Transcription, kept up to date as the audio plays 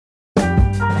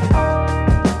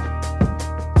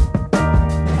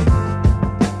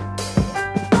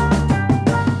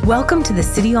Welcome to the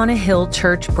City on a Hill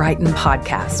Church Brighton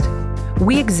podcast.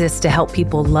 We exist to help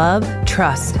people love,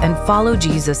 trust, and follow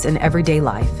Jesus in everyday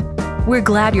life. We're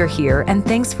glad you're here, and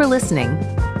thanks for listening.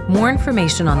 More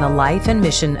information on the life and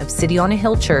mission of City on a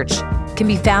Hill Church can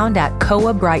be found at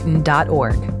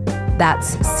coahbrighton.org.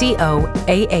 That's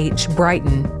COAH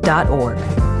Brighton.org.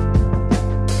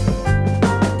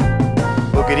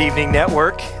 Well, good evening,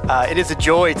 Network. It is a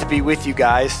joy to be with you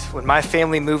guys. When my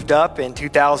family moved up in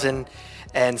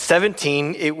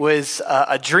 2017, it was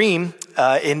a dream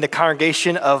in the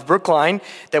congregation of Brookline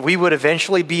that we would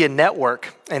eventually be a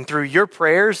network. And through your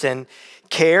prayers and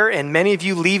care, and many of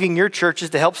you leaving your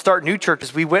churches to help start new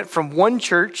churches, we went from one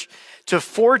church to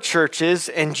 4 churches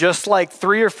in just like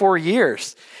 3 or 4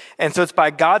 years. And so it's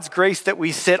by God's grace that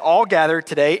we sit all gathered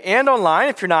today and online.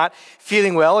 If you're not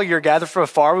feeling well or you're gathered from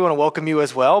afar, we want to welcome you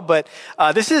as well. But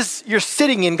you're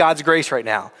sitting in God's grace right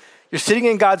now. You're sitting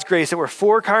in God's grace that we're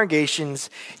 4 congregations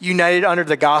united under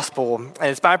the gospel. And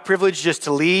it's my privilege just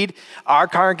to lead our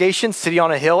congregation, City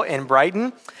on a Hill in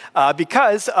Brighton,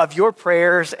 because of your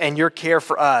prayers and your care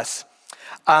for us.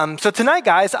 So tonight,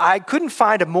 guys, I couldn't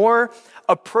find a more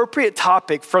appropriate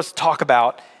topic for us to talk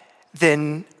about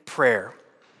than prayer.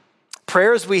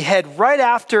 Prayer as we head right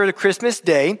after the Christmas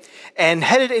day and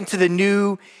headed into the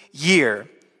new year.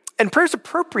 And prayer is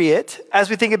appropriate as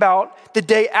we think about the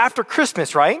day after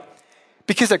Christmas, right?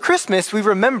 Because at Christmas, we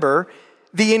remember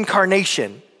the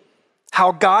incarnation,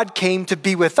 how God came to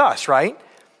be with us, right?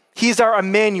 He's our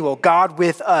Emmanuel, God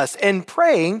with us. And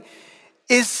praying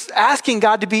is asking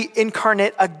God to be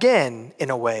incarnate again in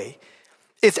a way.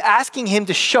 It's asking him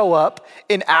to show up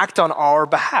and act on our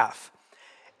behalf.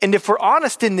 And if we're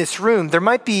honest in this room, there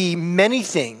might be many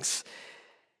things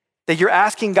that you're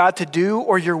asking God to do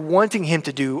or you're wanting him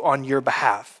to do on your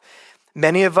behalf.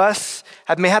 Many of us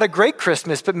may have had a great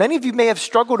Christmas, but many of you may have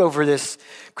struggled over this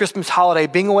Christmas holiday,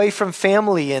 being away from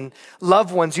family and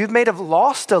loved ones. You may have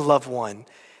lost a loved one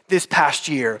this past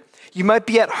year. You might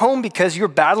be at home because you're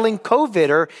battling COVID,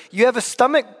 or you have a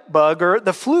stomach bug or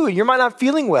the flu and you might not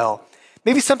feeling well.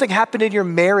 Maybe something happened in your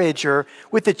marriage or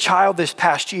with a child this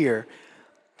past year.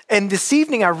 And this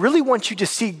evening, I really want you to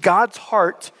see God's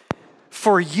heart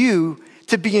for you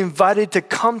to be invited to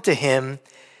come to him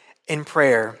in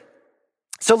prayer.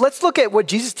 So let's look at what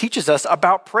Jesus teaches us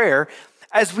about prayer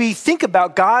as we think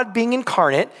about God being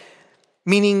incarnate,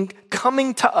 meaning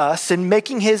coming to us and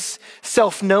making his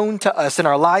self known to us in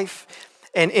our life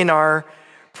and in our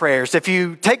prayers. If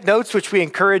you take notes, which we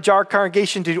encourage our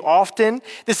congregation to do often,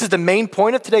 this is the main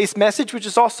point of today's message, which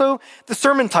is also the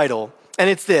sermon title. And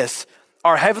it's this: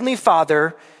 Our Heavenly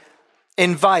Father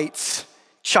invites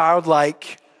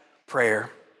childlike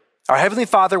prayer. Our Heavenly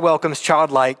Father welcomes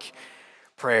childlike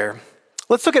prayer.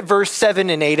 Let's look at verse 7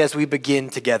 and 8 as we begin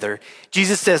together.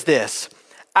 Jesus says this: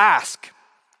 Ask,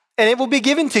 and it will be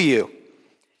given to you.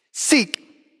 Seek,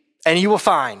 and you will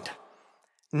find.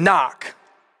 Knock,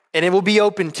 and it will be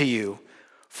opened to you.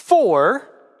 For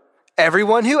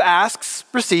everyone who asks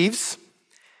receives,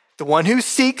 the one who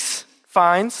seeks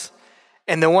finds,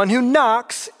 and the one who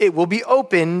knocks, it will be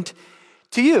opened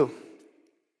to you.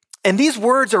 And these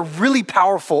words are really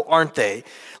powerful, aren't they?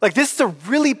 Like, this is a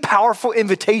really powerful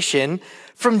invitation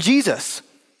from Jesus.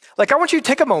 Like, I want you to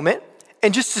take a moment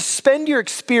and just suspend your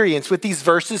experience with these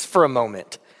verses for a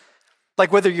moment.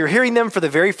 Like, whether you're hearing them for the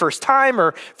very first time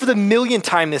or for the millionth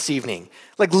time this evening,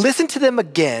 like, listen to them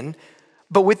again,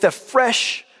 but with a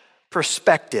fresh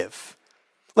perspective.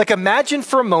 Like, imagine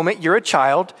for a moment you're a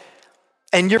child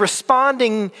and you're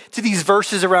responding to these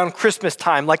verses around Christmas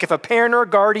time, like if a parent or a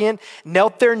guardian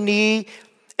knelt their knee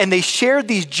and they shared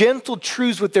these gentle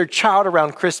truths with their child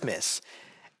around Christmas.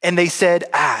 And they said,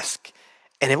 ask,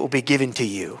 and it will be given to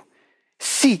you.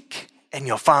 Seek, and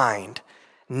you'll find.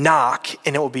 Knock,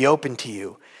 and it will be open to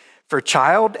you. For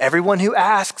child, everyone who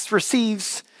asks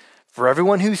receives. For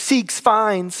everyone who seeks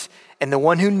finds. And the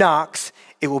one who knocks,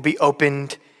 it will be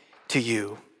opened to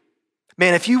you.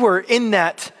 Man, if you were in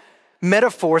that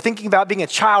metaphor, thinking about being a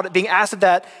child, being asked of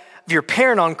that of your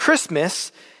parent on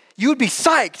Christmas, you would be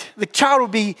psyched. The child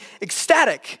would be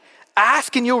ecstatic.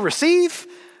 Ask and you'll receive.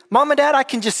 Mom and dad, I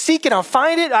can just seek and I'll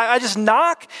find it. I just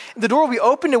knock, and the door will be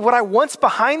open to what I want's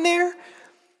behind there.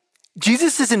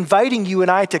 Jesus is inviting you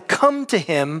and I to come to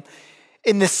him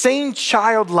in the same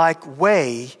childlike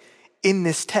way in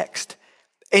this text.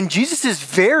 And Jesus is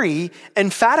very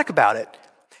emphatic about it.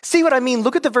 See what I mean?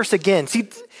 Look at the verse again. See,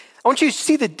 I want you to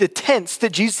see the tense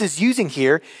that Jesus is using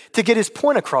here to get his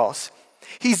point across.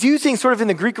 He's using, sort of in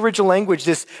the Greek original language,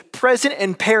 this present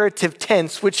imperative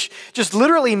tense, which just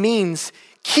literally means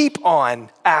keep on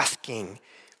asking,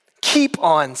 keep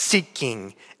on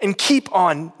seeking and keep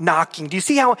on knocking. Do you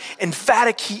see how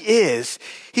emphatic he is?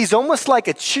 He's almost like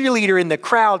a cheerleader in the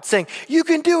crowd saying, you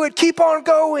can do it, keep on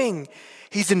going.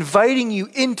 He's inviting you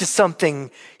into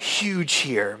something huge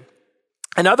here.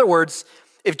 In other words,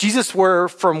 if Jesus were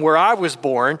from where I was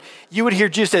born, you would hear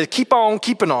Jesus say, keep on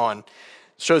keeping on.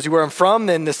 Shows you where I'm from,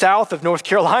 in the south of North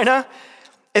Carolina.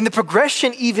 And the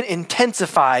progression even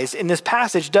intensifies in this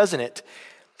passage, doesn't it?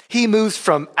 He moves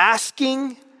from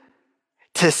asking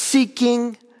to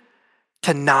seeking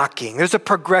to knocking. There's a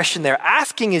progression there.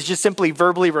 Asking is just simply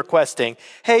verbally requesting,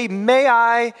 hey, may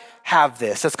I have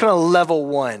this? That's kind of level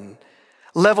one.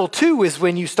 Level two is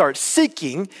when you start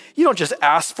seeking. You don't just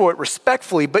ask for it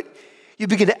respectfully, but you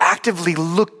begin to actively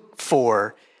look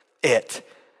for it.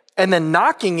 And then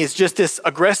knocking is just this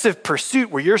aggressive pursuit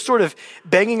where you're sort of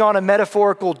banging on a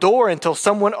metaphorical door until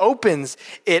someone opens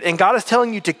it. And God is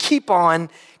telling you to keep on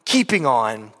keeping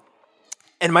on.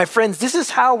 And my friends, this is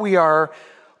how we are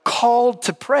called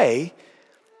to pray.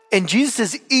 And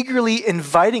Jesus is eagerly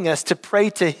inviting us to pray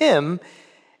to him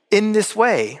in this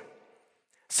way.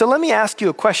 So let me ask you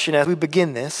a question as we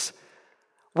begin this.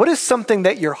 What is something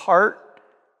that your heart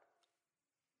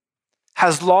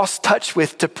has lost touch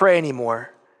with to pray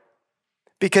anymore?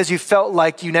 Because you felt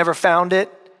like you never found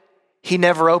it, he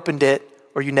never opened it,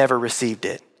 or you never received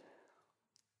it.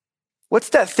 What's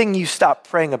that thing you stopped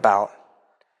praying about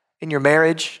in your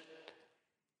marriage,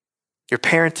 your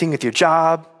parenting, with your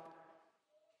job,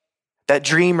 that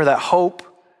dream or that hope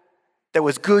that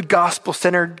was good,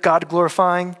 gospel-centered,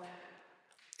 God-glorifying?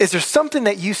 Is there something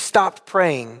that you stopped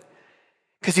praying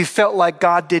because you felt like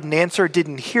God didn't answer,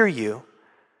 didn't hear you?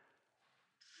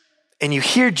 And you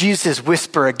hear Jesus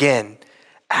whisper again,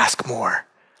 ask more.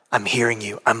 I'm hearing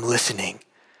you. I'm listening.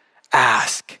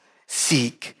 Ask,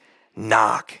 seek,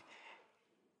 knock.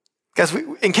 Guys,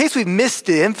 in case we missed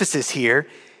the emphasis here,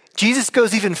 Jesus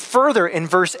goes even further in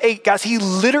verse 8. Guys, he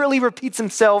literally repeats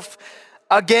himself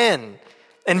again.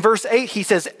 In verse 8, he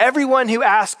says, everyone who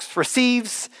asks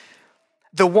receives,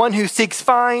 the one who seeks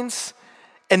finds,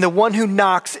 and the one who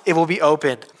knocks, it will be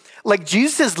opened. Like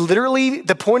Jesus is literally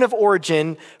the point of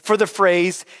origin for the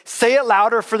phrase, say it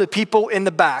louder for the people in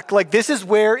the back. Like this is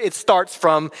where it starts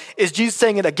from, is Jesus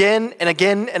saying it again and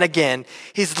again and again.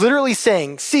 He's literally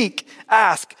saying, seek,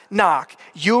 ask, knock,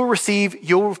 you'll receive,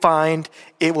 you'll find,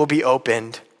 it will be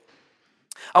opened.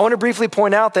 I want to briefly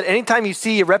point out that anytime you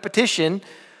see a repetition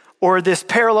or this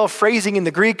parallel phrasing in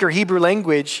the Greek or Hebrew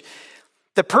language,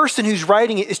 the person who's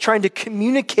writing it is trying to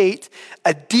communicate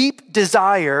a deep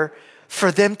desire for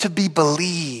them to be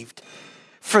believed,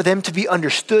 for them to be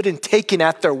understood and taken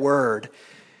at their word.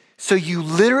 So you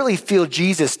literally feel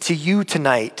Jesus to you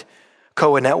tonight,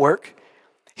 Koa Network.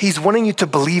 He's wanting you to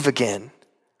believe again.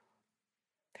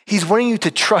 He's wanting you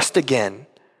to trust again.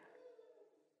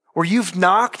 Where you've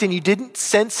knocked and you didn't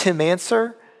sense him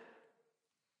answer,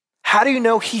 how do you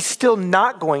know he's still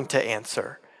not going to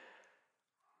answer?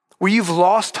 Where you've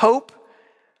lost hope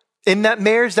in that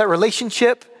marriage, that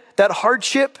relationship, that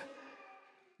hardship,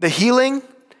 the healing,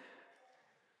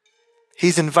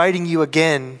 he's inviting you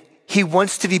again. He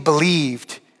wants to be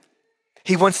believed.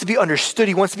 He wants to be understood.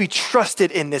 He wants to be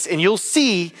trusted in this. And you'll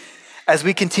see as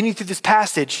we continue through this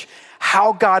passage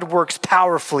how God works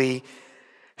powerfully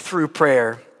through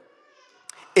prayer.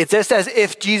 It's just as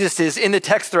if Jesus is in the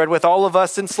text thread with all of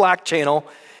us in Slack channel,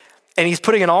 and he's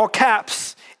putting in all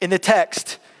caps in the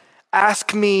text,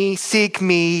 ask me, seek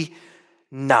me,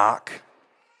 knock.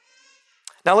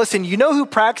 Now listen, you know who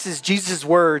practices Jesus'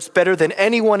 words better than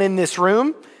anyone in this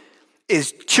room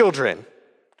is children.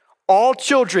 All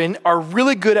children are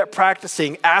really good at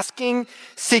practicing asking,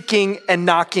 seeking, and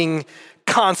knocking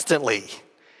constantly.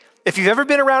 If you've ever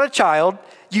been around a child,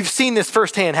 you've seen this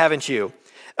firsthand, haven't you?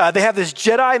 They have this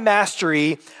Jedi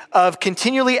mastery of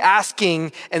continually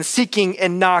asking and seeking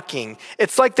and knocking.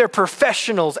 It's like they're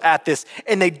professionals at this,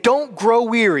 and they don't grow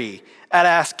weary at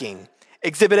asking.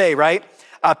 Exhibit A, right?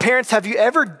 Parents, have you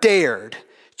ever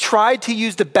tried to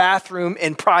use the bathroom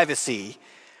in privacy,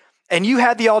 and you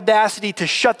had the audacity to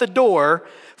shut the door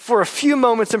for a few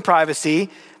moments in privacy,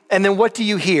 and then what do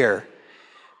you hear?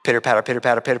 Pitter, patter,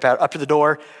 up to the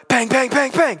door. Bang, bang,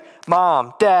 bang, bang.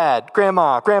 Mom, dad,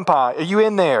 grandma, grandpa, are you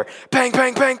in there? Bang,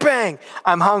 bang, bang, bang.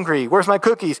 I'm hungry. Where's my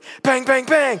cookies? Bang, bang,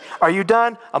 bang. Are you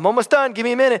done? I'm almost done. Give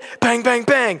me a minute. Bang, bang,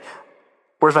 bang.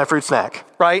 Where's my fruit snack?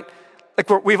 Right? Like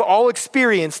we've all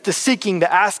experienced the seeking,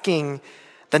 the asking,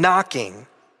 the knocking.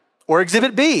 Or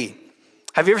exhibit B.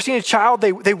 Have you ever seen a child,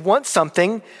 they want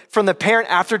something from the parent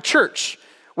after church?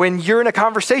 When you're in a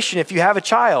conversation, if you have a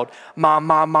child, mom,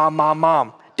 mom, mom, mom,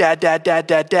 mom, dad, dad, dad,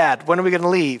 dad, dad, when are we gonna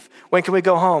leave? When can we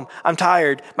go home? I'm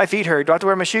tired. My feet hurt. Do I have to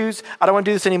wear my shoes? I don't want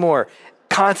to do this anymore.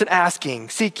 Constant asking,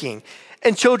 seeking.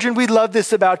 And children, we love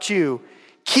this about you.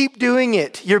 Keep doing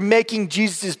it. You're making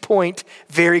Jesus' point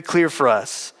very clear for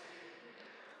us.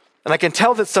 And I can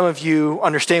tell that some of you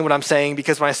understand what I'm saying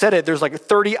because when I said it, there's like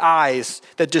 30 eyes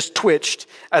that just twitched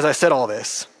as I said all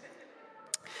this.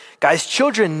 Guys,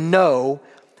 children know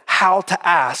how to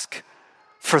ask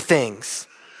for things.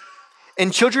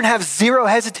 And children have zero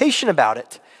hesitation about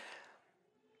it.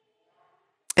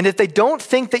 And if they don't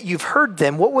think that you've heard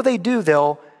them, what will they do?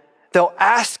 They'll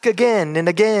ask again and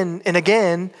again and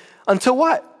again until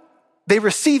what? They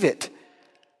receive it.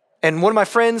 And one of my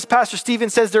friends, Pastor Stephen,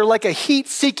 says they're like a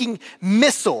heat-seeking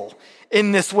missile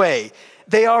in this way.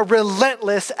 They are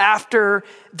relentless after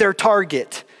their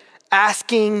target,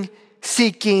 asking,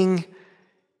 seeking,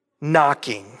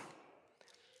 knocking.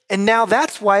 And now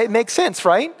that's why it makes sense,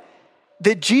 right?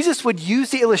 That Jesus would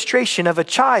use the illustration of a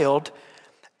child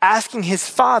asking his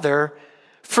father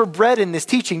for bread in this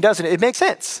teaching, doesn't it? It makes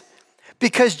sense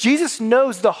because Jesus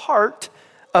knows the heart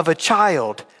of a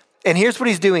child. And here's what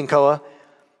he's doing, Koa.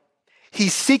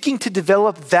 He's seeking to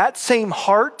develop that same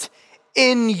heart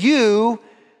in you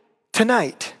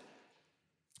tonight.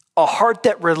 A heart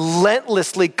that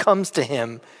relentlessly comes to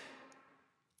him,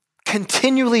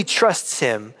 continually trusts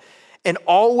him, and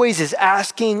always is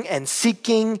asking and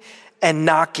seeking and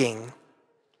knocking.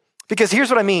 Because here's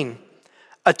what I mean.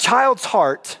 A child's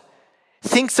heart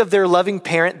thinks of their loving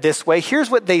parent this way. Here's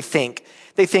what they think.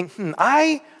 They think,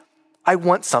 I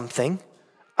want something.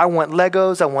 I want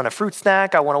Legos, I want a fruit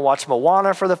snack, I want to watch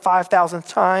Moana for the 5,000th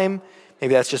time.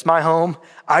 Maybe that's just my home.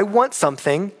 I want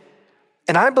something,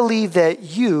 and I believe that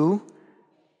you,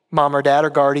 mom or dad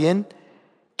or guardian,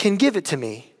 can give it to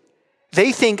me.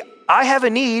 They think I have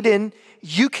a need and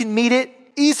you can meet it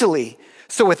easily.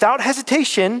 So without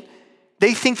hesitation,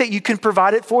 they think that you can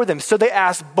provide it for them. So they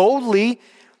ask boldly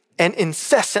and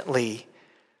incessantly.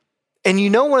 And you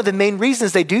know one of the main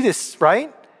reasons they do this,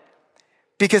 right?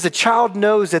 Because a child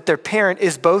knows that their parent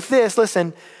is both this,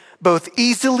 listen, both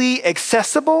easily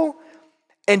accessible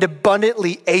and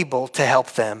abundantly able to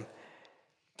help them.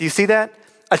 Do you see that?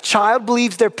 A child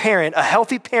believes their parent, a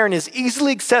healthy parent, is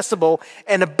easily accessible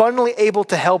and abundantly able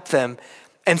to help them.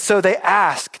 And so they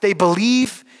ask, they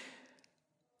believe.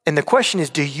 And the question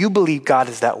is, do you believe God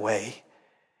is that way?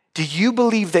 Do you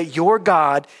believe that your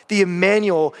God, the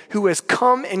Emmanuel, who has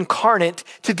come incarnate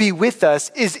to be with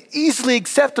us, is easily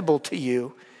acceptable to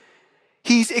you?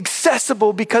 He's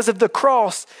accessible because of the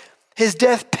cross. His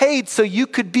death paid so you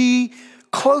could be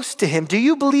close to him. Do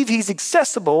you believe he's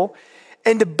accessible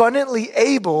and abundantly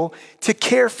able to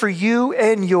care for you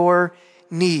and your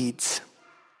needs?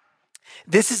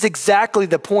 This is exactly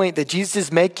the point that Jesus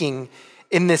is making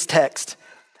in this text.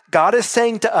 God is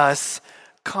saying to us,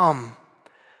 come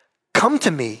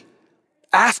to me,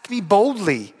 ask me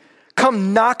boldly,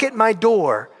 come knock at my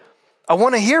door. I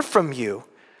want to hear from you.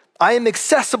 I am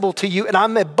accessible to you and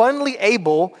I'm abundantly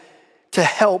able to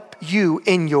help you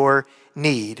in your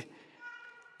need.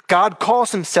 God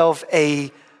calls himself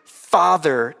a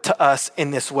father to us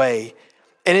in this way,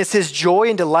 and it's his joy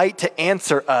and delight to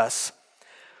answer us.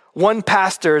 One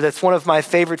pastor that's one of my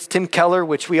favorites, Tim Keller,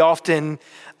 which we often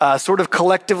sort of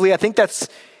collectively, I think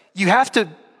you have to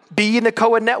be in the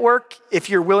Koa network if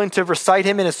you're willing to recite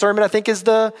him in a sermon, I think is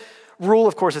the rule.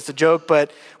 Of course, it's a joke,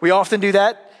 but we often do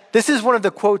that. This is one of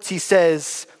the quotes he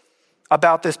says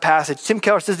about this passage. Tim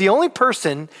Keller says, the only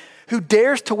person who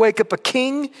dares to wake up a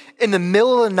king in the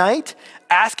middle of the night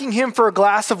asking him for a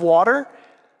glass of water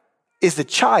is the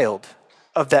child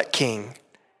of that king,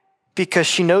 because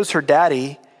she knows her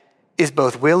daddy is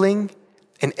both willing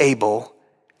and able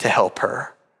to help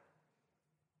her.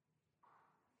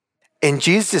 And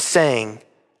Jesus is saying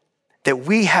that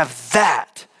we have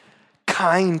that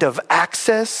kind of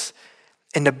access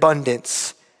and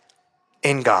abundance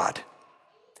in God.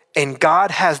 And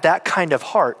God has that kind of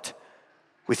heart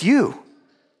with you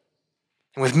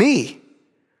and with me.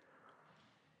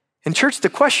 And church, the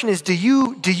question is, do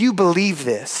you believe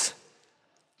this?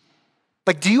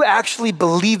 Like, do you actually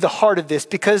believe the heart of this?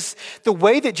 Because the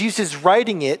way that Jesus is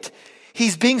writing it,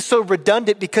 he's being so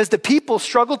redundant because the people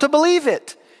struggle to believe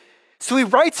it. So he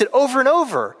writes it over and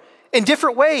over in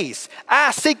different ways.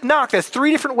 Ask, seek, knock. That's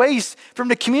 3 different ways for him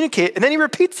to communicate. And then he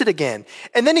repeats it again.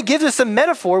 And then he gives us a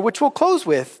metaphor, which we'll close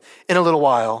with in a little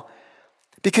while,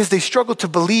 because they struggle to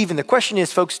believe. And the question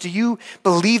is, folks, do you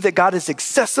believe that God is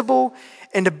accessible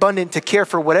and abundant to care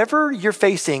for whatever you're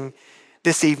facing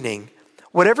this evening?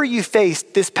 Whatever you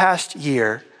faced this past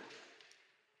year,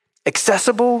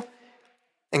 accessible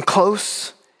and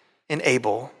close and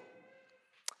able.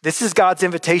 This is God's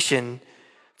invitation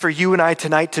for you and I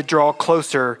tonight to draw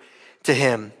closer to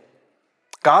him.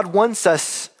 God wants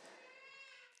us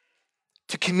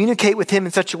to communicate with him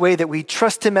in such a way that we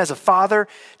trust him as a father,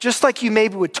 just like you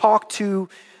maybe would talk to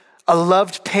a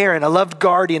loved parent, a loved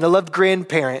guardian, a loved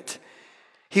grandparent.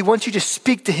 He wants you to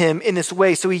speak to him in this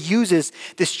way, so he uses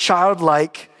this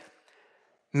childlike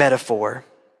metaphor.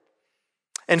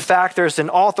 In fact, there's an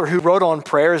author who wrote on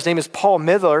prayer. His name is Paul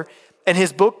Miller, and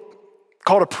his book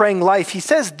called A Praying Life, he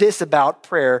says this about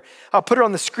prayer. I'll put it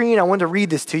on the screen. I want to read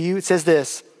this to you. It says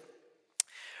this: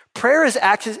 prayer is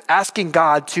asking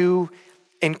God to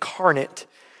incarnate,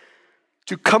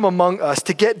 to come among us,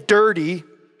 to get dirty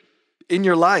in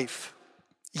your life.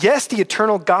 Yes, the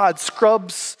eternal God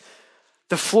scrubs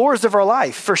the floors of our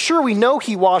life. For sure, we know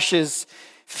he washes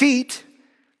feet.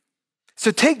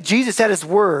 So take Jesus at his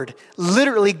word.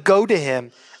 Literally go to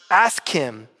him, ask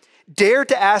him, dare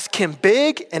to ask him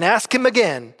big and ask him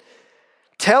again.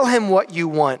 Tell him what you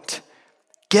want.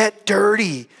 Get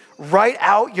dirty. Write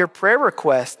out your prayer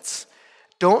requests.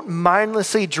 Don't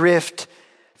mindlessly drift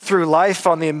through life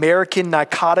on the American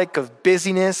narcotic of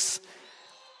busyness.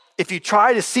 If you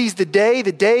try to seize the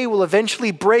day will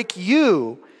eventually break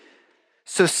you.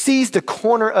 So seize the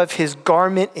corner of his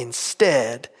garment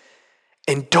instead,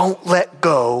 and don't let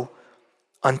go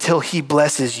until he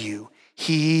blesses you.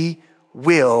 He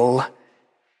will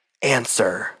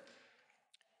answer.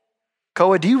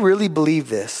 Koa, do you really believe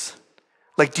this?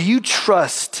 Like, do you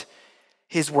trust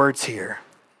his words here?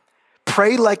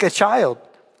 Pray like a child.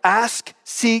 Ask,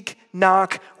 seek,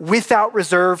 knock, without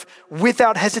reserve,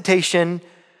 without hesitation.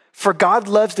 For God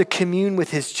loves to commune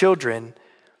with his children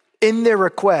in their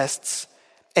requests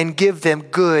and give them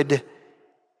good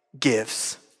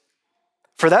gifts.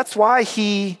 For that's why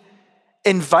he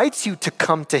invites you to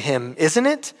come to him, isn't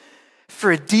it?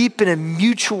 For a deep and a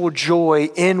mutual joy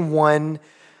in one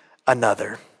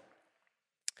another.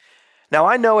 Now,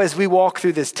 I know as we walk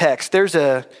through this text, there's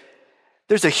a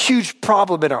huge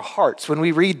problem in our hearts when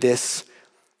we read this,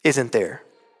 isn't there?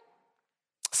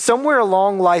 Somewhere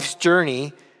along life's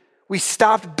journey, we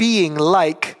stopped being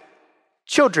like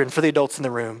children for the adults in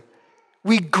the room.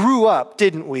 We grew up,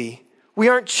 didn't we? We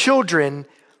aren't children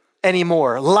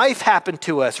anymore. Life happened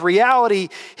to us. Reality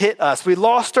hit us. We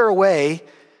lost our way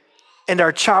and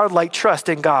our childlike trust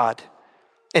in God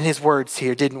and his words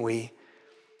here, didn't we?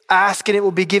 Ask and it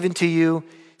will be given to you.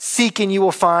 Seek and you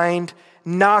will find.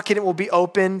 Knock and it will be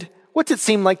opened. What's it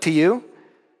seem like to you?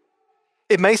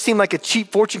 It may seem like a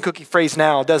cheap fortune cookie phrase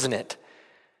now, doesn't it?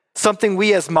 Something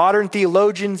we as modern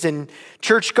theologians and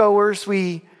churchgoers,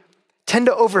 we tend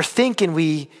to overthink and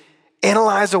we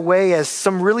analyze away as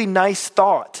some really nice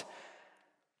thought.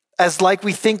 As like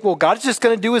we think, well, God's just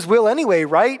going to do his will anyway,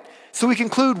 right? So we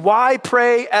conclude, why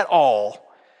pray at all?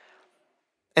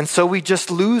 And so we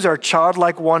just lose our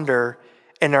childlike wonder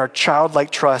and our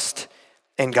childlike trust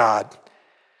in God.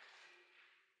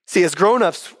 See, as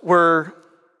grown-ups, we're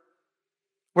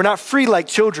not free like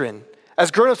children. As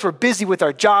grown-ups, we're busy with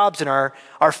our jobs and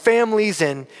our families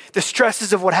and the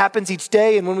stresses of what happens each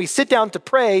day. And when we sit down to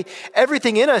pray,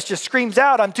 everything in us just screams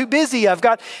out, I'm too busy. I've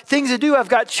got things to do. I've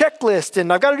got checklists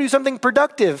and I've got to do something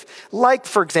productive. Like,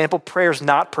 for example, prayer's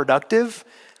not productive,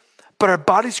 but our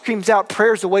body screams out,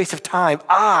 prayer's a waste of time.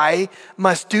 I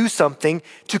must do something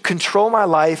to control my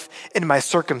life and my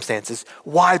circumstances.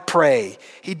 Why pray?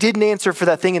 He didn't answer for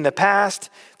that thing in the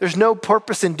past. There's no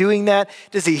purpose in doing that.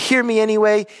 Does he hear me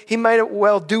anyway? He might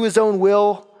well do his own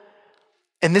will.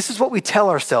 And this is what we tell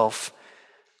ourselves.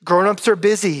 Grown-ups are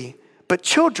busy, but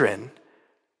children,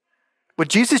 what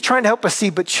Jesus is trying to help us see,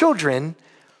 but children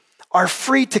are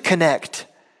free to connect.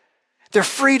 They're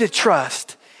free to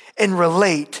trust and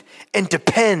relate and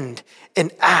depend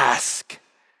and ask.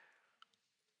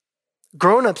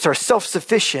 Grown-ups are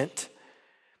self-sufficient,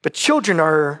 but children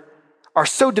are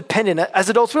so dependent. As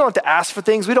adults, we don't have to ask for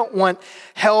things. We don't want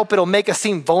help. It'll make us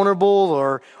seem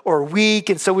vulnerable or weak.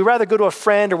 And so we rather go to a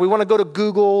friend, or we want to go to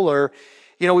Google, or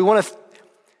we want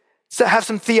to have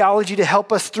some theology to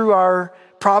help us through our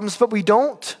problems, but we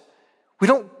don't. We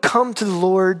don't come to the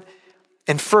Lord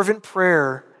in fervent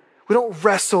prayer. We don't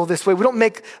wrestle this way. We don't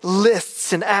make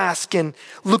lists and ask and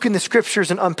look in the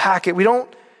scriptures and unpack it. We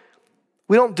don't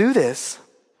do this.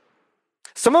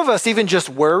 Some of us even just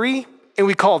worry, and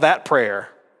we call that prayer.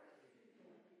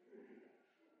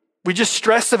 We just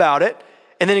stress about it,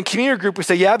 and then in community group we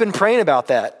say, yeah, I've been praying about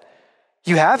that.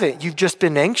 You haven't. You've just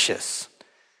been anxious.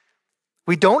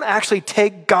 We don't actually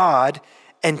take God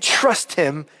and trust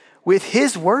him with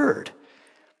his word.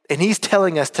 And he's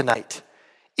telling us tonight,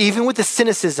 even with the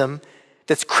cynicism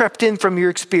that's crept in from your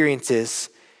experiences,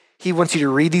 he wants you to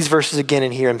read these verses again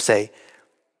and hear him say,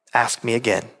 ask me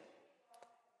again.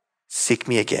 seek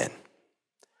me again.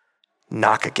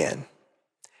 Knock again.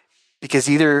 Because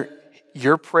either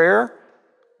your prayer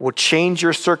will change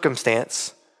your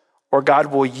circumstance or God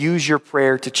will use your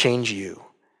prayer to change you.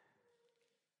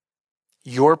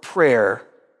 Your prayer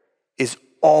is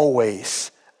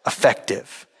always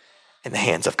effective in the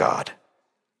hands of God.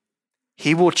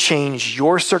 He will change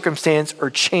your circumstance or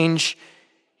change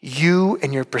you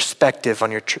and your perspective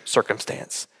on your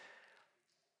circumstance.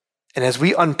 And as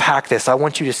we unpack this, I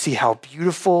want you to see how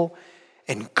beautiful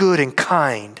and good and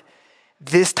kind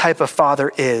this type of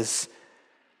Father is.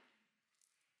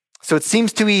 So it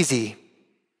seems too easy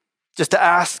just to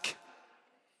ask,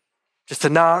 just to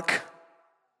knock.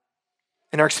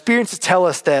 And our experiences tell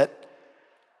us that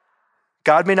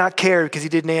God may not care because he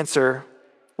didn't answer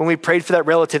when we prayed for that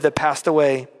relative that passed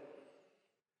away,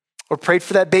 or prayed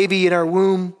for that baby in our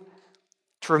womb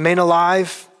to remain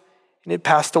alive and it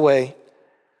passed away.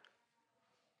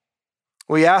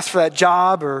 We asked for that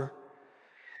job or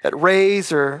that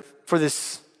raise or for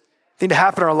this thing to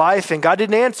happen in our life and God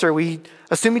didn't answer. We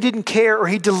assume he didn't care or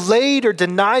he delayed or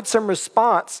denied some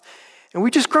response. And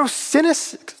we just grow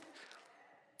cynical.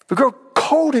 We grow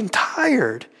cold and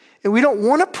tired and we don't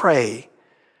want to pray.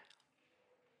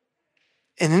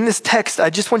 And in this text, I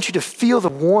just want you to feel the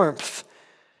warmth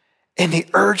and the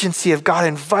urgency of God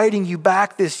inviting you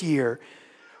back this year.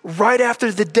 Right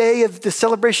after the day of the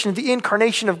celebration of the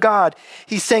incarnation of God,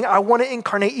 he's saying, I want to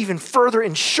incarnate even further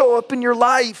and show up in your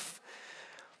life.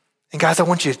 And guys, I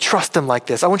want you to trust him like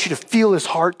this. I want you to feel his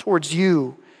heart towards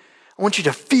you. I want you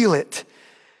to feel it.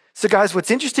 So guys,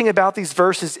 what's interesting about these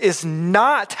verses is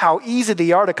not how easy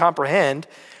they are to comprehend,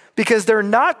 because they're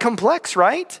not complex,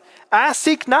 right? Ask,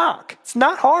 seek, knock. It's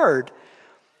not hard.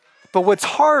 But what's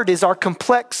hard is our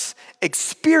complex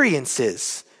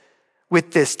experiences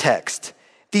with this text.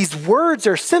 These words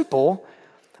are simple,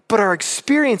 but our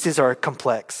experiences are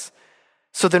complex.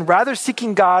 So then rather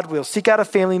seeking God, we'll seek out a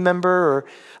family member or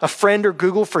a friend or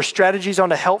Google for strategies on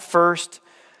to help first.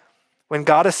 When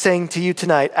God is saying to you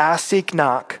tonight, ask, seek,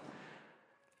 knock,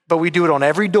 but we do it on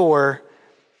every door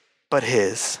but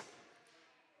his.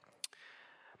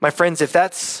 My friends, if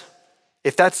that's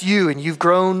you and you've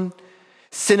grown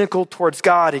cynical towards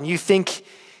God and you think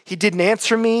he didn't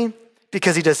answer me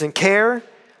because he doesn't care,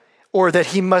 or that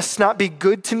he must not be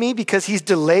good to me because he's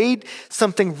delayed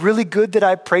something really good that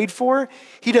I prayed for,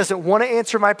 he doesn't want to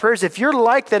answer my prayers. If you're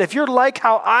like that, if you're like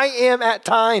how I am at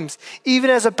times, even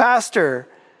as a pastor,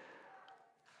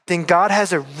 then God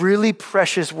has a really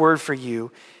precious word for you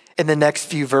in the next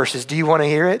few verses. Do you want to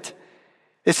hear it?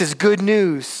 This is good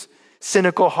news.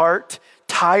 Cynical heart,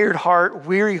 tired heart,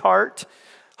 weary heart,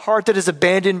 heart that has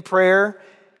abandoned prayer.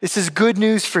 This is good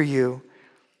news for you.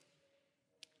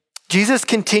 Jesus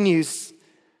continues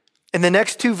in the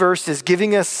next two verses,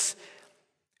 giving us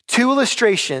two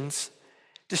illustrations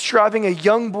describing a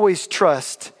young boy's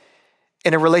trust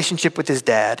in a relationship with his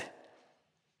dad.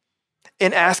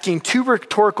 In asking two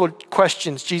rhetorical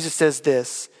questions, Jesus says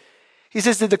this. He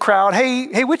says to the crowd,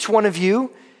 hey, which one of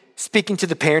you, speaking to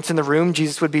the parents in the room,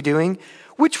 Jesus would be doing,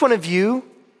 which one of you,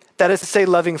 that is to say,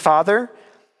 loving father,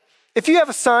 if you have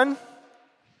a son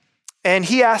and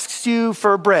he asks you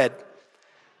for bread,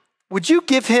 would you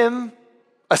give him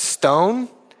a stone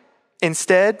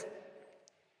instead?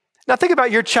 Now think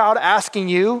about your child asking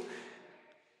you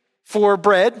for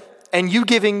bread and you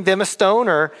giving them a stone,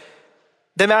 or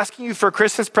them asking you for a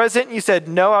Christmas present and you said,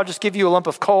 no, I'll just give you a lump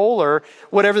of coal or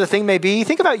whatever the thing may be.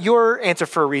 Think about your answer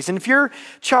for a reason. If your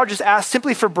child just asked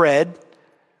simply for bread,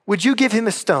 would you give him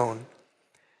a stone?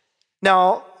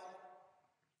 Now,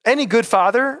 any good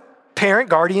father, parent,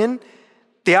 guardian,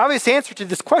 the obvious answer to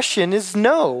this question is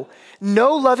no.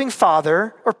 No loving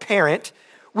father or parent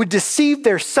would deceive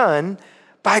their son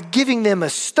by giving them a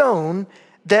stone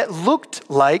that looked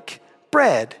like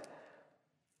bread.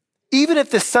 Even if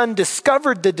the son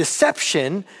discovered the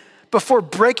deception before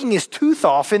breaking his tooth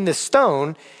off in the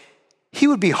stone, he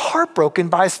would be heartbroken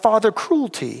by his father's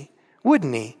cruelty,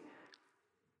 wouldn't he?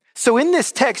 So in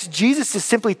this text, Jesus is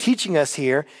simply teaching us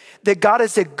here that God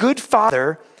is a good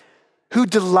father who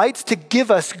delights to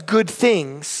give us good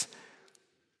things.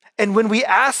 And when we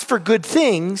ask for good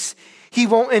things, he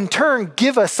won't in turn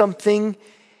give us something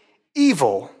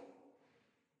evil.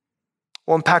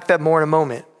 We'll unpack that more in a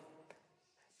moment.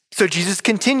 So Jesus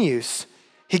continues.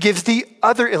 He gives the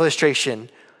other illustration.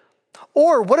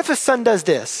 Or what if a son does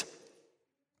this?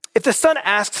 If the son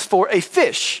asks for a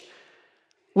fish,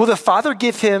 will the father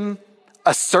give him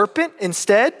a serpent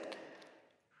instead?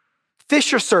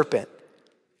 Fish or serpent?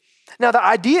 Now, the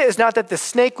idea is not that the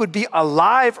snake would be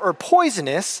alive or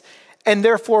poisonous and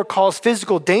therefore cause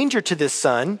physical danger to this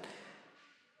son,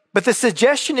 but the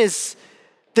suggestion is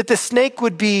that the snake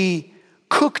would be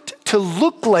cooked to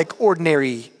look like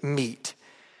ordinary meat.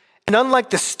 And unlike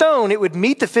the stone, it would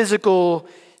meet the physical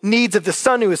needs of the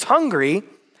son who is hungry.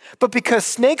 But because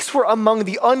snakes were among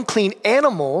the unclean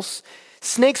animals,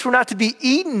 snakes were not to be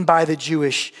eaten by the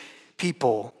Jewish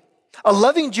people. A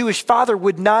loving Jewish father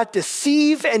would not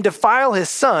deceive and defile his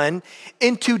son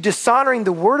into dishonoring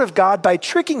the word of God by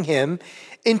tricking him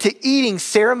into eating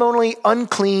ceremonially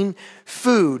unclean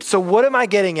food. So what am I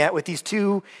getting at with these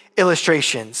two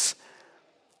illustrations?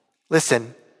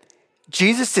 Listen,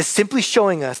 Jesus is simply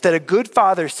showing us that a good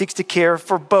father seeks to care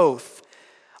for both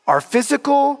our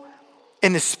physical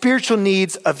and the spiritual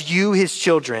needs of you, his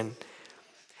children.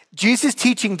 Jesus is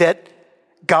teaching that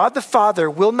God the Father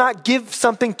will not give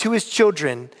something to his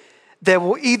children that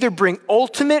will either bring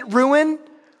ultimate ruin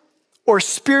or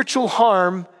spiritual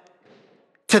harm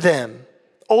to them.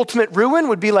 Ultimate ruin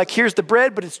would be like, here's the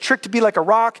bread, but it's tricked to be like a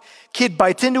rock. Kid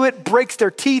bites into it, breaks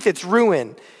their teeth, it's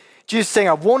ruin. Jesus is saying,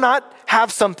 I will not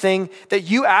have something that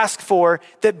you ask for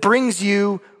that brings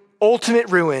you ultimate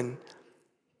ruin.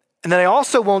 And then I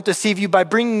also won't deceive you by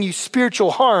bringing you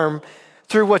spiritual harm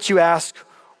through what you ask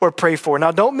or pray for.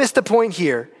 Now, don't miss the point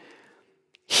here.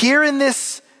 Here in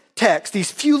this text,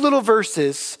 these few little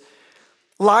verses,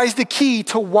 lies the key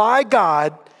to why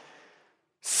God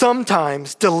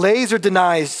sometimes delays or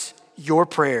denies your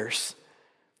prayers.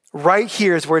 Right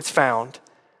here is where it's found.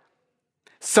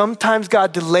 Sometimes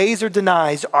God delays or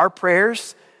denies our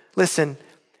prayers, listen,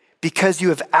 because you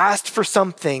have asked for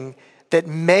something that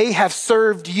may have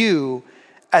served you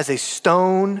as a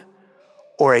stone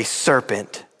or a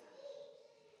serpent.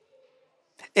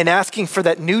 In asking for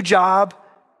that new job,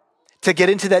 to get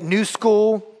into that new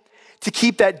school, to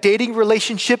keep that dating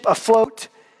relationship afloat,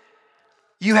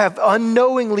 you have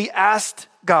unknowingly asked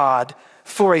God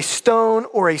for a stone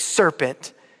or a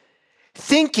serpent,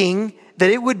 thinking that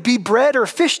it would be bread or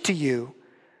fish to you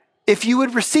if you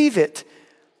would receive it.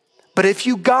 But if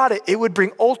you got it, it would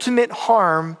bring ultimate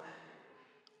harm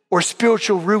or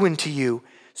spiritual ruin to you.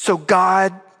 So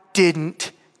God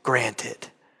didn't grant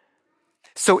it.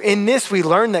 So in this, we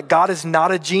learn that God is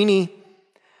not a genie.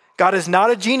 God is not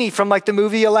a genie from like the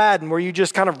movie Aladdin, where you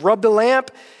just kind of rub the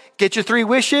lamp, get your 3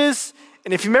 wishes.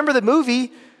 And if you remember the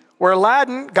movie where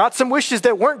Aladdin got some wishes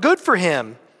that weren't good for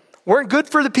him, weren't good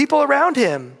for the people around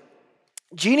him.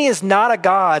 Genie is not a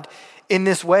God in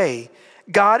this way.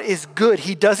 God is good.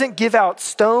 He doesn't give out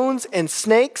stones and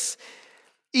snakes,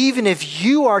 even if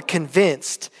you are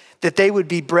convinced that they would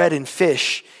be bread and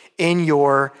fish in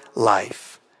your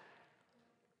life.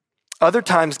 Other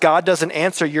times, God doesn't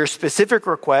answer your specific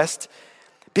request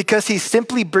because he's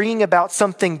simply bringing about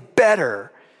something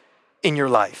better in your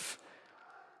life.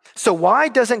 So why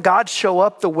doesn't God show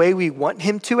up the way we want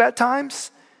him to at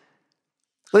times?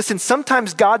 Listen,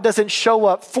 sometimes God doesn't show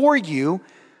up for you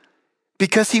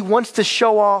because he wants to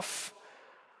show off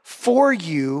for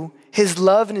you his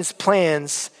love and his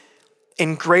plans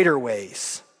in greater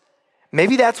ways.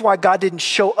 Maybe that's why God didn't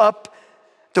show up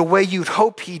the way you'd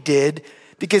hope he did,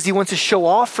 because he wants to show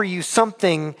off for you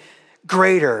something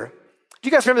greater. Do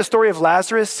you guys remember the story of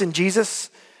Lazarus and Jesus?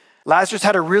 Lazarus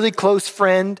had a really close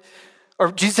friend,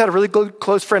 or Jesus had a really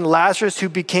close friend, Lazarus, who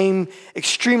became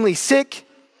extremely sick.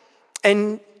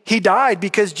 And he died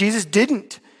because Jesus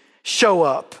didn't show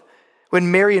up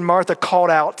when Mary and Martha called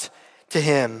out to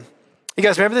him. You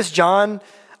guys remember this? John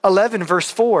 11, verse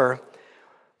 4.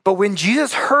 But when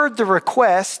Jesus heard the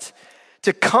request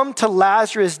to come to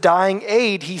Lazarus' dying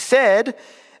aid, he said,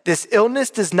 this illness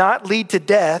does not lead to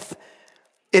death.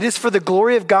 It is for the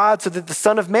glory of God so that the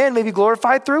Son of Man may be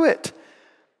glorified through it.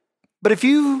 But if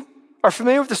you are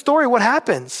familiar with the story, what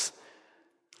happens?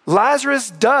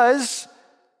 Lazarus does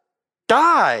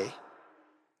die.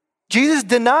 Jesus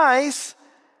denies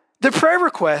the prayer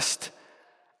request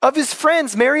of his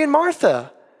friends, Mary and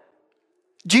Martha.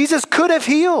 Jesus could have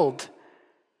healed,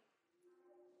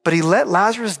 but he let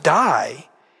Lazarus die.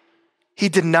 He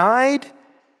denied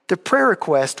the prayer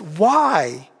request.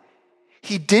 Why?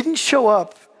 He didn't show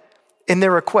up in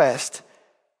their request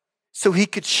so he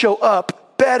could show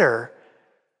up better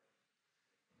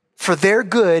for their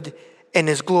good and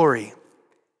his glory.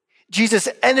 Jesus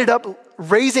ended up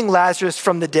raising Lazarus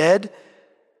from the dead,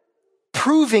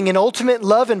 proving an ultimate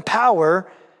love and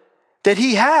power that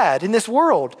he had in this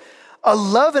world. A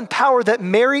love and power that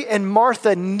Mary and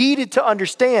Martha needed to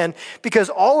understand because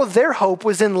all of their hope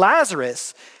was in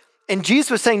Lazarus. And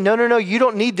Jesus was saying, no, you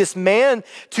don't need this man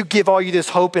to give all you this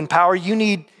hope and power. You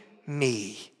need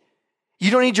me.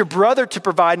 You don't need your brother to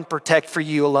provide and protect for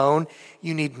you alone.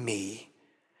 You need me.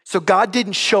 So God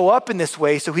didn't show up in this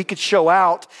way so he could show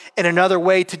out in another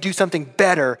way to do something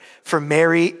better for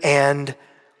Mary and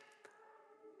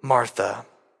Martha.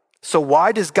 So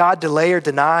why does God delay or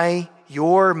deny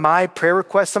my prayer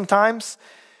request sometimes?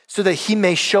 So that he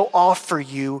may show off for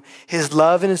you his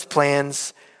love and his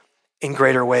plans in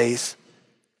greater ways.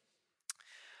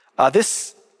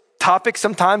 This topic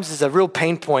sometimes is a real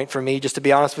pain point for me, just to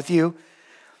be honest with you.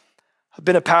 I've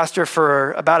been a pastor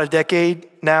for about a decade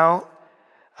now,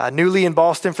 newly in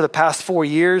Boston for the past 4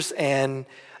 years. And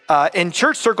in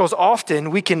church circles,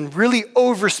 often we can really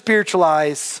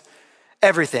over-spiritualize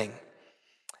everything.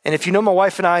 And if you know my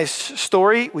wife and I's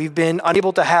story, we've been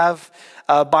unable to have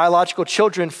biological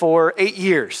children for 8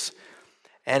 years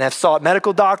and have sought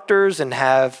medical doctors and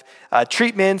have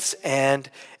treatments. And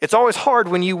it's always hard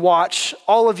when you watch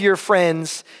all of your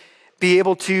friends be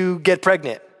able to get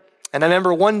pregnant. And I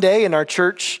remember one day in our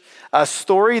church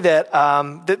story that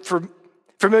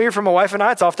familiar for my wife and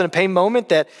I, it's often a pain moment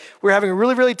that we're having a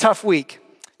really, really tough week.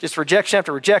 Just rejection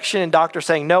after rejection and doctors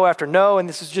saying no after no. And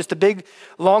this is just a big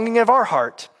longing of our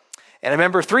heart. And I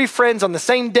remember 3 friends on the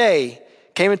same day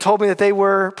came and told me that they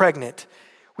were pregnant.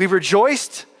 We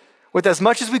rejoiced with as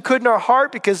much as we could in our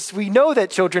heart because we know that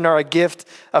children are a gift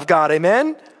of God,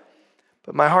 amen?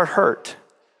 But my heart hurt.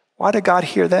 Why did God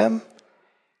hear them?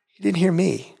 He didn't hear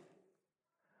me.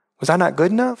 Was I not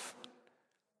good enough?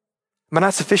 Am I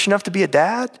not sufficient enough to be a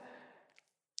dad?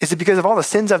 Is it because of all the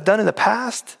sins I've done in the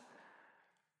past?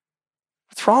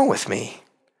 What's wrong with me?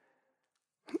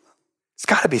 It's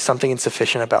got to be something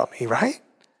insufficient about me, right?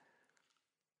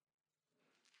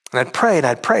 And I'd pray and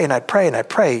I'd pray and I'd pray and I'd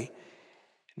pray.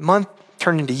 Month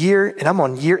turned into year, and I'm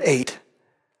on year 8.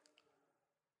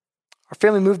 Our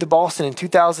family moved to Boston in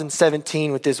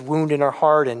 2017 with this wound in our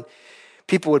heart, and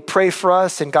people would pray for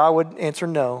us and God would answer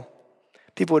no.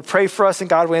 People would pray for us and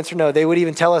God would answer no. They would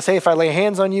even tell us, hey, if I lay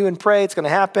hands on you and pray, it's going to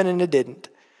happen, and it didn't.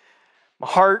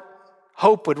 My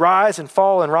hope would rise and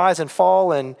fall and rise and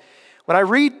fall, and when I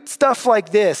read stuff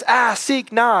like this,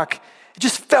 seek, knock, it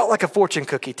just felt like a fortune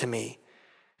cookie to me.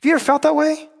 Have you ever felt that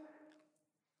way?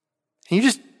 And you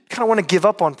just kind of want to give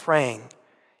up on praying.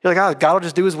 You're like, God will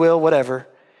just do his will, whatever.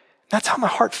 That's how my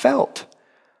heart felt.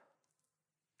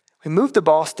 We moved to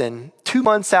Boston 2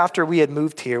 months after we had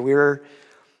moved here. We were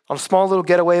on a small little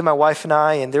getaway, my wife and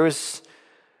I, and there was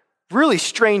a really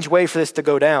strange way for this to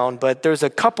go down, but there was a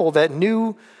couple that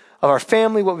knew of our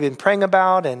family, what we've been praying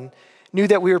about, and knew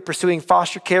that we were pursuing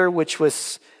foster care, which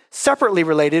was separately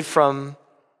related from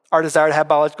our desire to have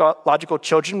biological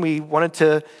children. We wanted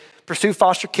to pursue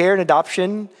foster care and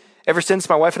adoption ever since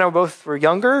my wife and I both were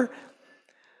younger.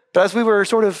 But as we were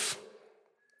sort of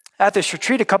at this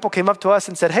retreat, a couple came up to us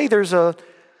and said, hey, there's a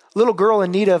little girl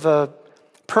in need of a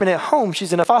permanent home.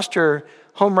 She's in a foster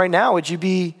home right now. Would you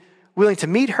be willing to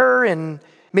meet her and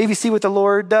maybe see what the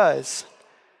Lord does?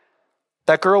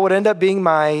 That girl would end up being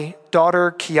my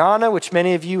daughter, Kiana, which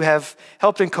many of you have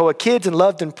helped in Koa Kids and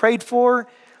loved and prayed for.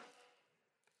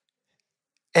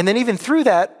 And then even through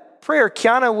that prayer,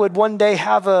 Kiana would one day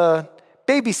have a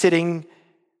babysitting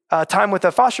time with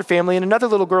a foster family, and another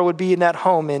little girl would be in that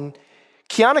home. And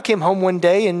Kiana came home one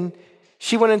day, and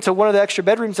she went into one of the extra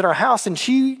bedrooms in our house, and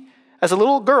she, as a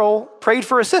little girl, prayed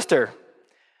for a sister.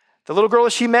 The little girl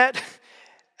that she met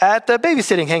at the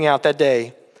babysitting hangout that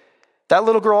day. That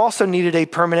little girl also needed a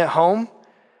permanent home.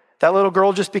 That little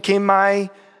girl just became my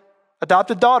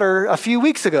adopted daughter a few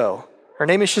weeks ago. Her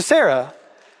name is Shasera.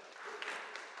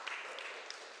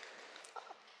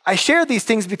 I share these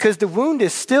things because the wound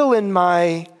is still in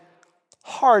my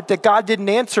heart that God didn't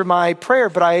answer my prayer,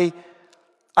 but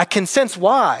I can sense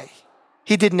why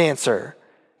he didn't answer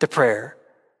the prayer.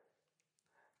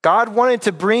 God wanted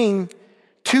to bring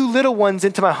 2 little ones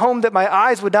into my home that my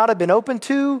eyes would not have been open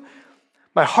to,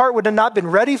 my heart would have not been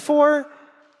ready for.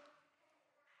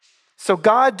 So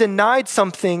God denied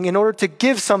something in order to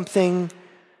give something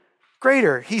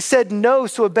greater. He said no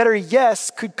so a better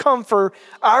yes could come for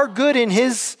our good in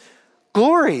his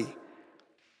glory.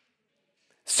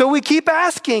 So we keep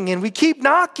asking and we keep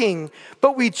knocking,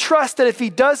 but we trust that if he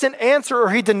doesn't answer or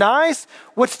he denies,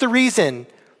 what's the reason?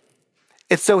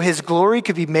 It's so his glory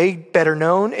could be made better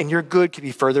known and your good could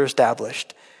be further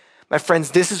established. My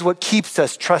friends, this is what keeps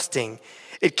us trusting.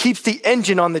 It keeps the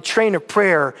engine on the train of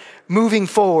prayer moving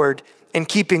forward and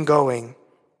keeping going.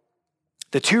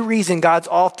 The 2 reasons God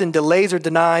often delays or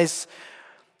denies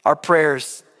our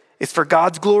prayers is for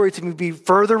God's glory to be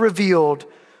further revealed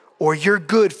or your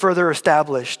good further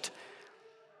established.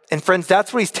 And friends,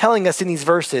 that's what he's telling us in these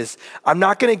verses. I'm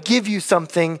not going to give you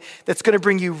something that's going to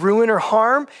bring you ruin or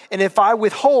harm. And if I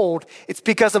withhold, it's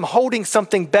because I'm holding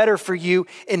something better for you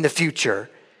in the future.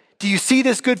 Do you see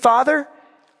this good Father?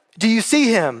 Do you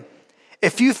see him?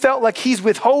 If you felt like he's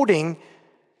withholding,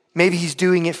 maybe he's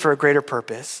doing it for a greater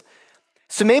purpose.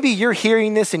 So maybe you're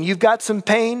hearing this and you've got some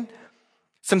pain,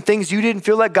 some things you didn't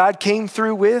feel like God came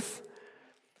through with.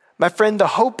 My friend, the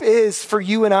hope is for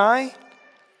you and I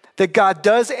that God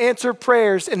does answer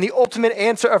prayers, and the ultimate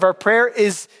answer of our prayer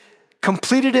is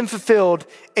completed and fulfilled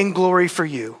in glory for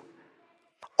you.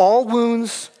 All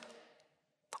wounds,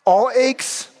 all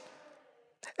aches,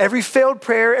 every failed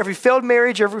prayer, every failed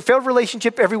marriage, every failed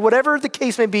relationship, every whatever the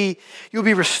case may be, you'll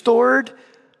be restored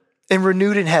and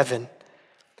renewed in heaven.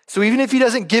 So even if he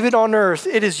doesn't give it on earth,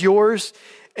 it is yours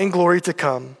in glory to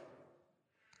come.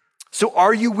 So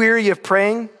are you weary of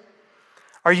praying?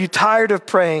 Are you tired of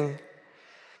praying?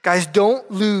 Guys, don't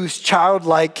lose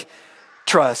childlike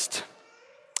trust.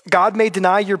 God may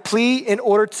deny your plea in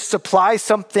order to supply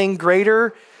something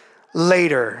greater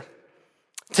later.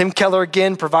 Tim Keller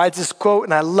again provides this quote,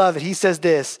 and I love it. He says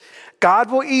this: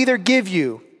 God will either give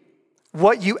you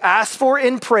what you ask for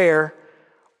in prayer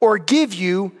or give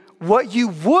you what you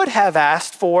would have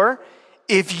asked for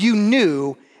if you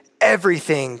knew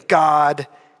everything God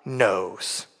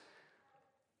knows.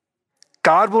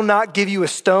 God will not give you a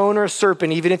stone or a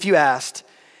serpent even if you asked,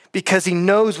 because he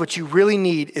knows what you really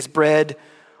need is bread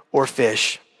or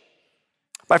fish.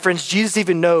 My friends, Jesus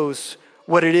even knows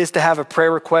what it is to have a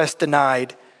prayer request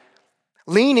denied.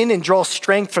 Lean in and draw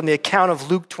strength from the account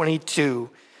of Luke 22.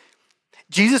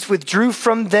 Jesus withdrew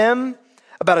from them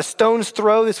about a stone's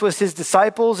throw. This was his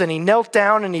disciples, and he knelt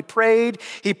down and he prayed.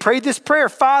 He prayed this prayer: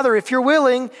 Father, if you're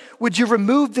willing, would you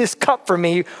remove this cup from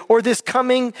me, or this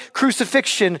coming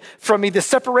crucifixion from me, the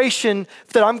separation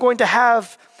that I'm going to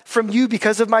have from you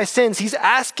because of my sins? He's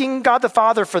asking God the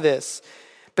Father for this.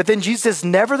 But then Jesus says,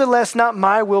 nevertheless, not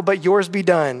my will, but yours be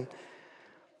done.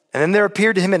 And then there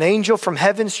appeared to him an angel from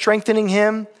heaven strengthening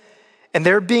him. And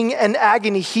there being in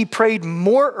agony, he prayed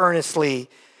more earnestly,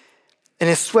 and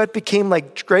his sweat became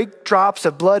like great drops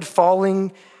of blood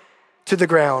falling to the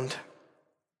ground.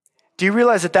 Do you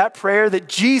realize that prayer that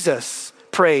Jesus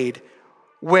prayed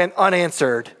went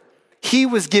unanswered? He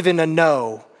was given a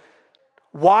no.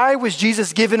 Why was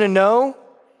Jesus given a no?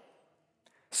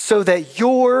 So that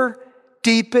your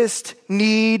deepest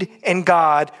need in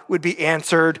God would be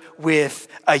answered with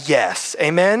a yes.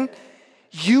 Amen?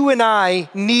 You and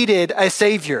I needed a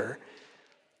Savior.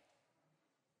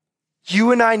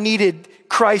 You and I needed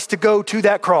Christ to go to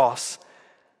that cross.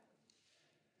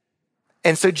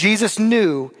 And so Jesus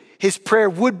knew his prayer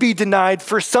would be denied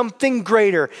for something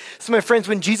greater. So my friends,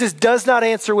 when Jesus does not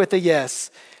answer with a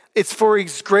yes, it's for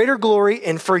his greater glory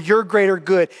and for your greater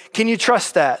good. Can you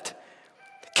trust that?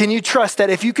 Can you trust that?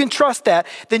 If you can trust that,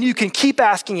 then you can keep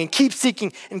asking and keep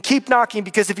seeking and keep knocking,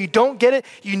 because if you don't get it,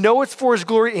 you know it's for his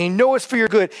glory and you know it's for your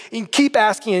good. You can keep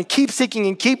asking and keep seeking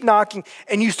and keep knocking,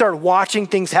 and you start watching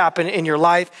things happen in your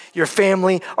life, your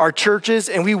family, our churches,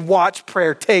 and we watch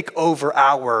prayer take over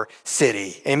our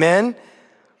city. Amen?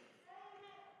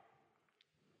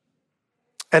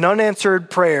 An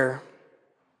unanswered prayer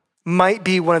might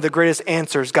be one of the greatest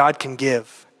answers God can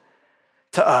give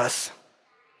to us.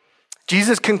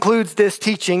 Jesus concludes this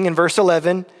teaching in verse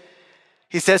 11.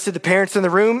 He says to the parents in the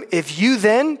room, if you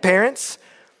then, parents,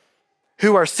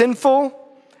 who are sinful,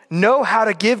 know how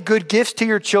to give good gifts to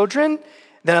your children,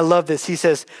 then I love this. He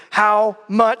says, how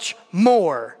much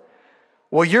more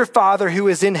will your Father who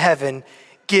is in heaven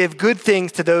give good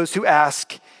things to those who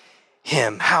ask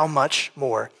him? How much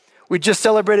more? We just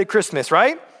celebrated Christmas,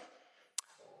 right?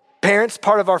 Parents,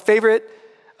 part of our favorite,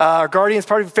 our guardians,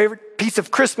 part of your favorite piece of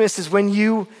Christmas is when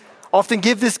you often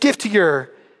give this gift to your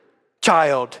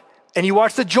child and you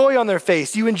watch the joy on their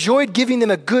face. You enjoyed giving them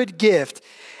a good gift.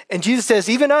 And Jesus says,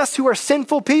 even us who are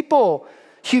sinful people,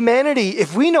 humanity,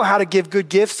 if we know how to give good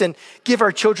gifts and give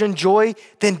our children joy,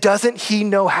 then doesn't he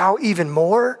know how even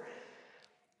more?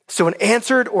 So an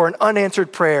answered or an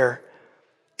unanswered prayer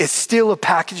is still a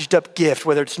packaged up gift,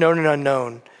 whether it's known and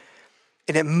unknown.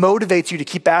 And it motivates you to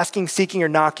keep asking, seeking, or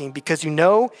knocking, because you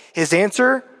know his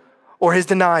answer or his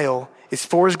denial is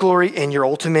for his glory and your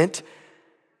ultimate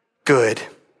good.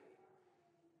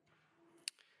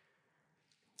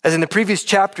 As in the previous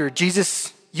chapter,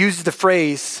 Jesus uses the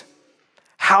phrase,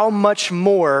 how much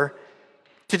more,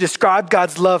 to describe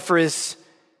God's love for his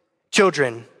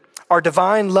children. Our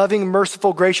divine, loving,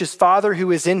 merciful, gracious Father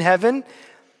who is in heaven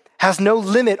has no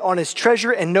limit on his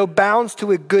treasure and no bounds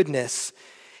to his goodness.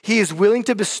 He is willing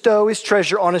to bestow his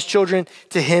treasure on his children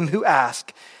to him who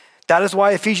asks. That is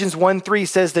why Ephesians 1:3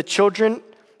 says the children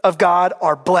of God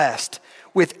are blessed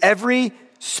with every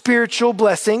spiritual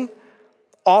blessing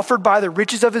offered by the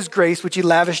riches of his grace, which he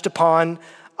lavished upon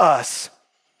us.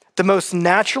 The most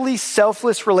naturally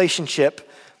selfless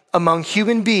relationship among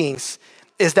human beings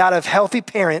is that of healthy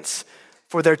parents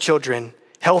for their children,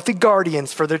 healthy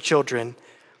guardians for their children.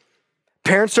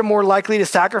 Parents are more likely to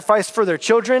sacrifice for their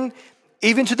children,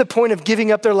 even to the point of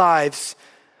giving up their lives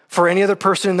for any other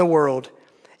person in the world.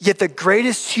 Yet the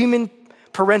greatest human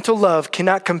parental love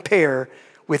cannot compare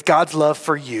with God's love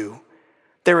for you.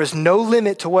 There is no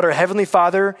limit to what our Heavenly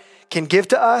Father can give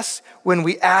to us when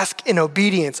we ask in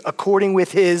obedience according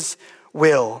with his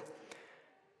will.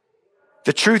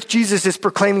 The truth Jesus is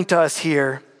proclaiming to us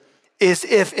here is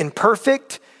if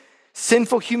imperfect,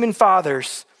 sinful human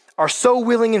fathers are so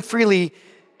willing and freely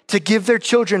to give their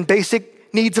children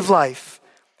basic needs of life,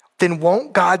 then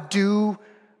won't God do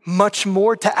much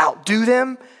more to outdo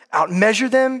them, outmeasure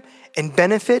them in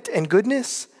benefit and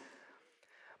goodness?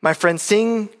 My friends,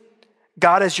 seeing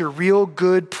God as your real,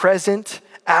 good, present,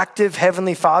 active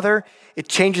Heavenly Father, it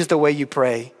changes the way you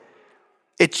pray.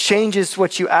 It changes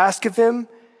what you ask of him,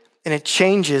 and it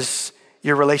changes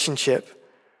your relationship.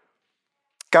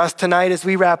 Guys, tonight as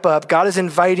we wrap up, God is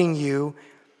inviting you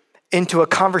into a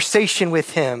conversation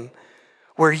with him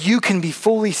where you can be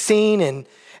fully seen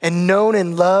and known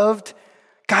and loved.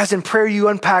 Guys, in prayer, you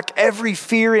unpack every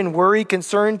fear and worry,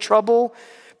 concern, trouble,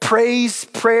 praise,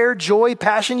 prayer, joy,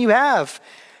 passion you have.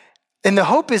 And the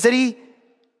hope is that he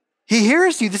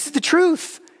hears you. This is the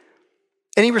truth.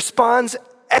 And he responds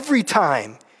every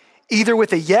time, either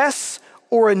with a yes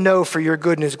or a no for your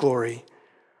good and his glory.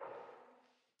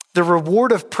 The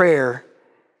reward of prayer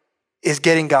is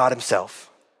getting God himself.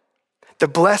 The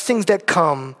blessings that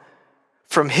come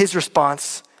from his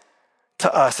response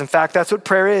to us. In fact, that's what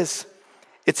prayer is.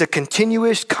 It's a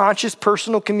continuous, conscious,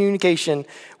 personal communication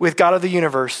with God of the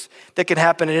universe that can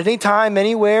happen at any time,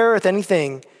 anywhere, with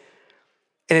anything.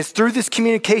 And it's through this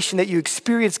communication that you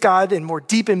experience God in more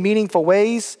deep and meaningful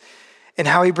ways and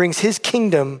how he brings his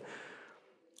kingdom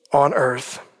on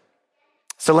earth.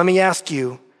 So let me ask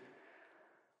you,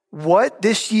 what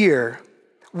this year,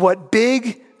 what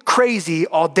big, crazy,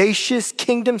 audacious,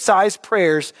 kingdom-sized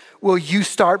prayers will you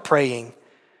start praying?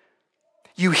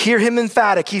 You hear him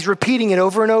emphatic. He's repeating it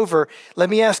over and over. Let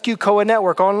me ask you, Koa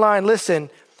Network online, listen.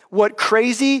 What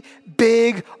crazy,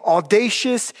 big,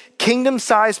 audacious,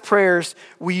 kingdom-sized prayers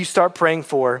will you start praying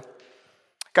for?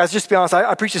 Guys, just to be honest,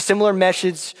 I preached a similar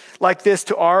message like this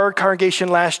to our congregation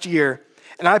last year.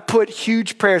 And I put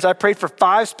huge prayers. I prayed for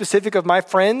 5 specific of my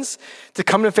friends to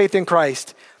come to faith in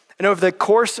Christ. And over the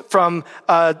course from,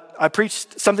 I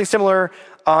preached something similar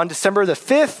on December the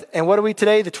 5th. And what are we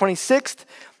today? The 26th.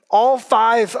 All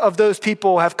 5 of those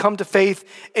people have come to faith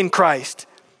in Christ.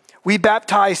 We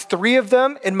baptized 3 of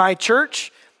them in my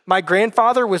church. My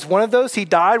grandfather was one of those. He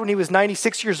died when he was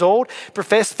 96 years old,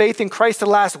 professed faith in Christ the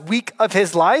last week of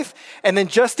his life. And then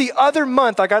just the other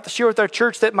month, I got to share with our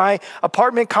church that my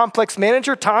apartment complex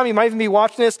manager, Tom, you might even be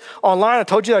watching this online. I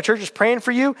told you that our church is praying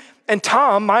for you. And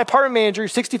Tom, my apartment manager,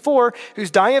 who's 64,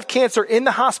 who's dying of cancer in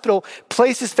the hospital,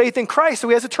 placed his faith in Christ. So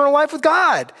he has eternal life with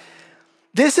God.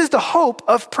 This is the hope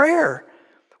of prayer.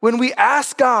 When we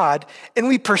ask God and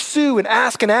we pursue and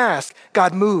ask,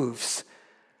 God moves.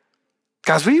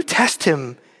 Guys, will you test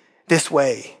him this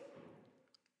way?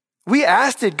 We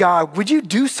asked it, God, would you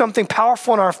do something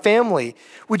powerful in our family?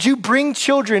 Would you bring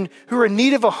children who are in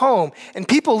need of a home? And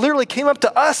people literally came up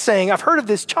to us saying, I've heard of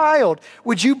this child.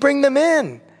 Would you bring them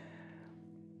in?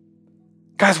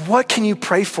 Guys, what can you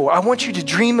pray for? I want you to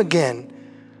dream again.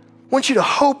 I want you to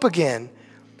hope again.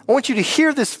 I want you to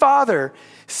hear this Father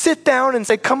sit down and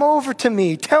say, come over to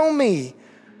me. Tell me.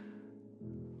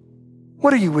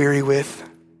 What are you weary with?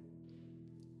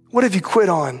 What have you quit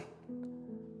on?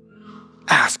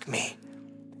 Ask me,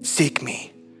 seek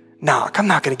me, knock. I'm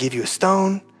not going to give you a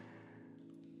stone.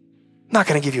 I'm not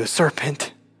going to give you a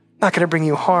serpent. I'm not going to bring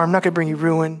you harm. I'm not going to bring you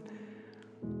ruin.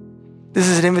 This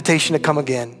is an invitation to come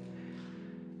again,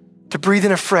 to breathe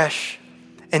in afresh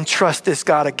and trust this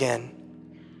God again.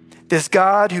 This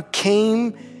God who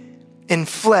came in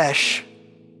flesh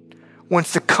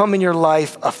wants to come in your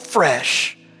life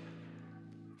afresh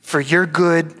for your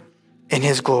good and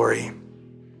his glory.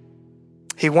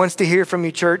 He wants to hear from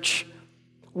you, church.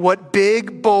 What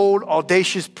big, bold,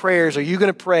 audacious prayers are you going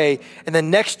to pray? And then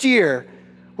next year,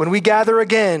 when we gather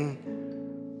again,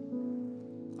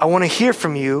 I want to hear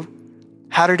from you.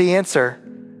 How did he answer?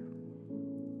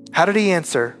 How did he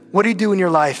answer? What did he do in your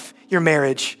life, your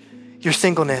marriage, your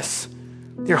singleness,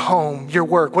 your home, your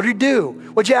work? What did he do?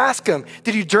 What'd you ask him?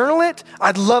 Did you journal it?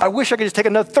 I wish I could just take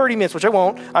another 30 minutes, which I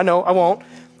won't. I know I won't.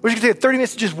 We're just gonna take 30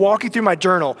 minutes to just walk you through my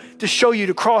journal, to show you,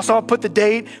 to cross off, put the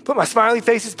date, put my smiley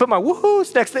faces, put my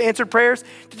woohoos next to the answered prayers,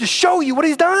 to just show you what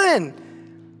he's done.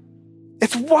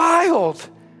 It's wild.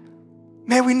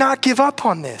 May we not give up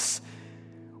on this.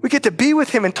 We get to be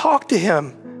with him and talk to him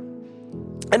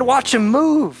and watch him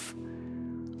move.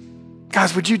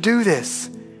 Guys, would you do this?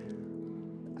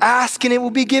 Ask and it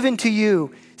will be given to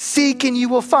you. Seek and you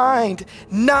will find.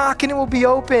 Knock and it will be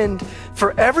opened.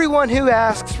 For everyone who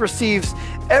asks receives.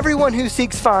 Everyone who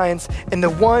seeks finds. And the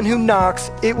one who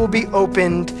knocks, it will be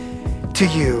opened to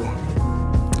you.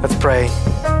 Let's pray.